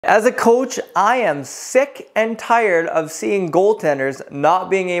As a coach, I am sick and tired of seeing goaltenders not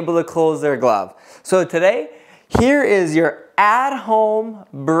being able to close their glove. So today, here is your at-home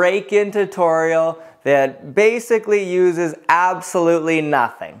break-in tutorial that basically uses absolutely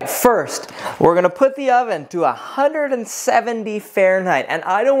nothing. First, we're gonna put the oven to 170 Fahrenheit. And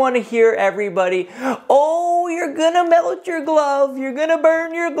I don't wanna hear everybody, oh, you're gonna melt your glove, you're gonna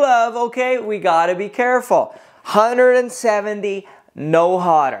burn your glove. Okay, we gotta be careful. 170, no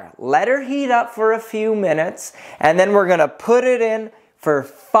hotter. Let her heat up for a few minutes, and then we're gonna put it in for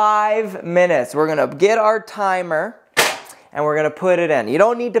 5 minutes. We're gonna get our timer, and we're gonna put it in. You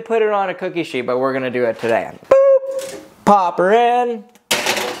don't need to put it on a cookie sheet, but we're gonna do it today. Boop! Pop her in.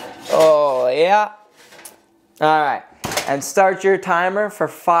 Oh, yeah. All right, and start your timer for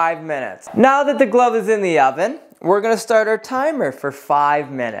 5 minutes. Now that the glove is in the oven, we're gonna start our timer for 5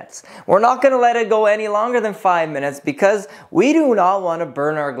 minutes. We're not gonna let it go any longer than 5 minutes because we do not wanna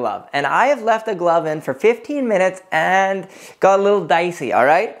burn our glove. And I have left the glove in for 15 minutes and got a little dicey, all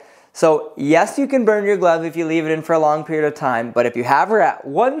right? So yes, you can burn your glove if you leave it in for a long period of time, but if you have her at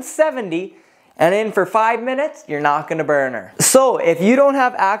 170 and in for 5 minutes, you're not gonna burn her. So if you don't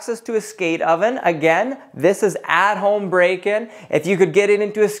have access to a skate oven, again, this is at-home break-in. If you could get it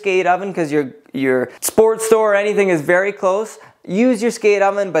into a skate oven because your sports store or anything is very close, use your skate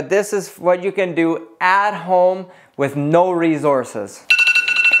oven, but this is what you can do at home with no resources.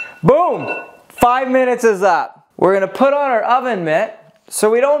 Boom! 5 minutes is up. We're gonna put on our oven mitt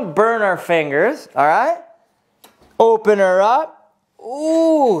so we don't burn our fingers, all right? Open her up.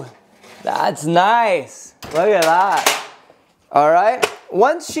 Ooh, that's nice. Look at that. All right,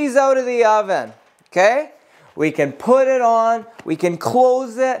 once she's out of the oven, okay, we can put it on, we can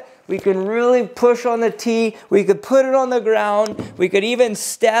close it, we can really push on the tee, we could put it on the ground, we could even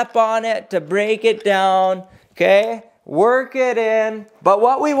step on it to break it down, okay? Work it in. But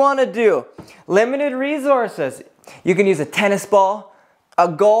what we want to do, limited resources. You can use a tennis ball, a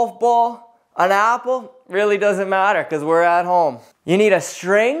golf ball, an apple, really doesn't matter because we're at home. You need a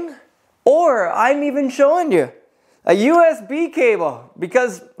string, or I'm even showing you a USB cable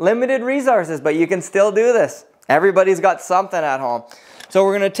because limited resources, but you can still do this. Everybody's got something at home. So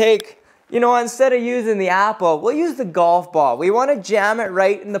we're gonna take, you know, instead of using the apple, we'll use the golf ball. We wanna jam it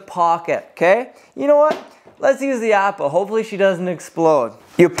right in the pocket, okay? You know what? Let's use the apple. Hopefully she doesn't explode.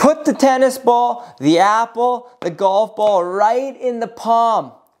 You put the tennis ball, the apple, the golf ball right in the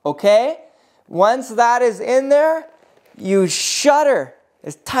palm, okay? Once that is in there, you shut her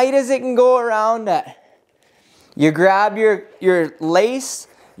as tight as it can go around it. You grab your lace,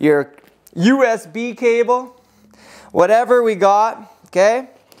 your USB cable, whatever we got, okay?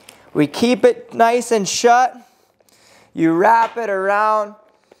 We keep it nice and shut. You wrap it around,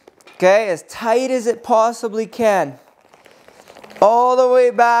 okay, as tight as it possibly can. All the way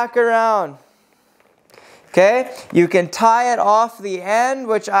back around, okay? You can tie it off the end,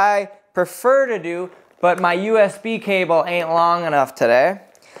 which I prefer to do, but my USB cable ain't long enough today.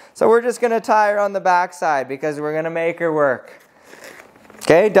 So we're just gonna tie her on the back side because we're gonna make her work.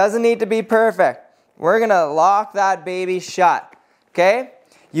 Okay, doesn't need to be perfect. We're gonna lock that baby shut, okay?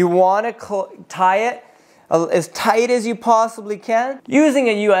 You wanna tie it as tight as you possibly can. Using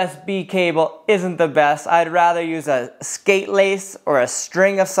a USB cable isn't the best. I'd rather use a skate lace or a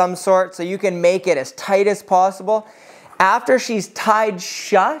string of some sort so you can make it as tight as possible. After she's tied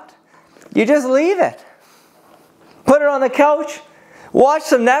shut, you just leave it. Put her on the couch, watch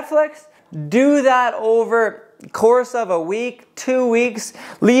some Netflix, do that over the course of a week, 2 weeks,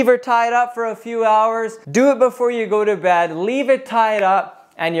 leave her tied up for a few hours, do it before you go to bed, leave it tied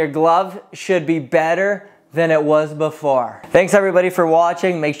up, and your glove should be better than it was before. Thanks everybody for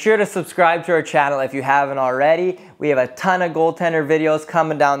watching. Make sure to subscribe to our channel if you haven't already. We have a ton of goaltender videos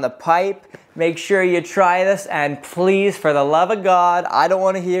coming down the pipe. Make sure you try this, and please, for the love of God, I don't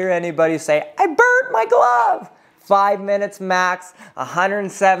want to hear anybody say, I burnt my glove. 5 minutes max,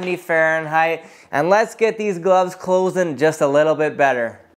 170 Fahrenheit, and let's get these gloves closing just a little bit better.